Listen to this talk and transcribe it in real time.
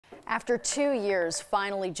After 2 years,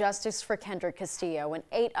 finally justice for Kendrick Castillo and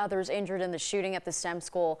 8 others injured in the shooting at the STEM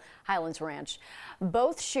school Highlands Ranch.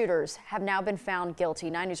 Both shooters have now been found guilty.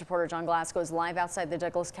 9 News reporter John Glasgow is live outside the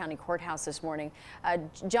Douglas County Courthouse this morning.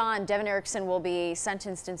 John, Devon Erickson will be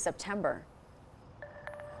sentenced in September.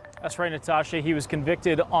 That's right, Natasha. He was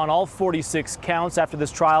convicted on all 46 counts after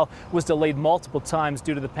this trial was delayed multiple times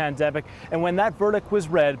due to the pandemic. And when that verdict was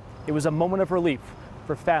read, it was a moment of relief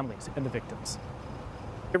for families and the victims.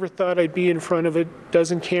 Never thought I'd be in front of a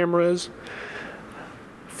dozen cameras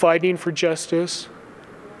fighting for justice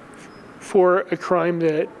for a crime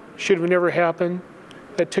that should have never happened,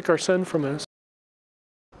 that took our son from us.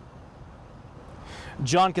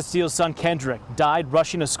 John Castillo's son Kendrick died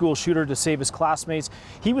rushing a school shooter to save his classmates.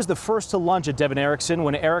 He was the first to lunge at Devon Erickson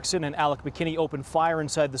when Erickson and Alec McKinney opened fire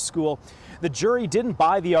inside the school. The jury didn't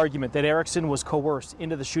buy the argument that Erickson was coerced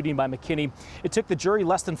into the shooting by McKinney. It took the jury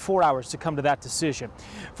less than 4 hours to come to that decision.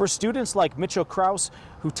 For students like Mitchell Krause,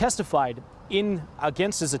 who testified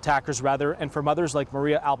against his attackers, and for mothers like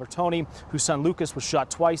Maria Albertoni, whose son Lucas was shot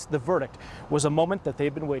twice, the verdict was a moment that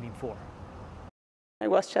they've been waiting for. I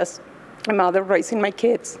was just a mother raising my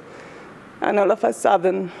kids, and all of a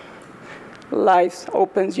sudden life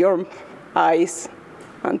opens your eyes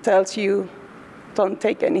and tells you don't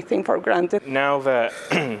take anything for granted. Now that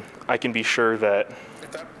I can be sure that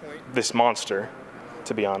this monster,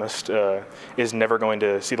 to be honest, is never going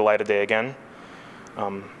to see the light of day again,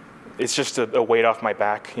 it's just a weight off my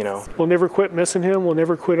back, you know. We'll never quit missing him. We'll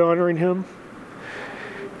never quit honoring him.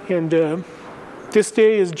 And this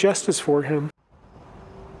day is justice for him.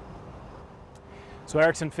 So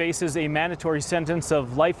Erickson faces a mandatory sentence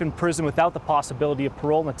of life in prison without the possibility of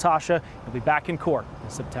parole. Natasha will be back in court in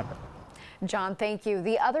September. John, thank you.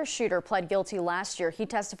 The other shooter pled guilty last year. He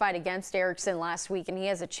testified against Erickson last week, and he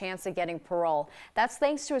has a chance of getting parole. That's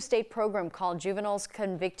thanks to a state program called Juveniles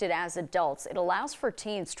Convicted as Adults. It allows for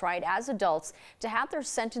teens tried as adults to have their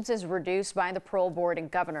sentences reduced by the parole board and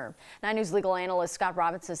governor. 9 News legal analyst Scott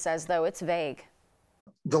Robinson says, though, it's vague.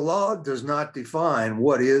 The law does not define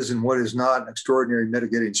what is and what is not an extraordinary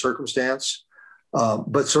mitigating circumstance,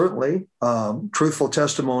 but certainly truthful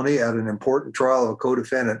testimony at an important trial of a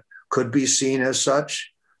co-defendant could be seen as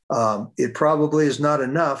such. It probably is not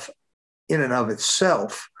enough in and of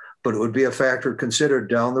itself, but it would be a factor considered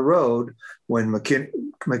down the road when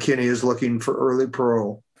McKinney is looking for early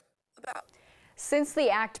parole. Since the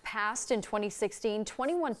act passed in 2016,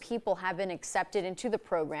 21 people have been accepted into the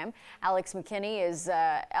program. Alex McKinney is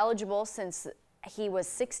eligible since he was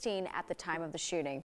 16 at the time of the shooting.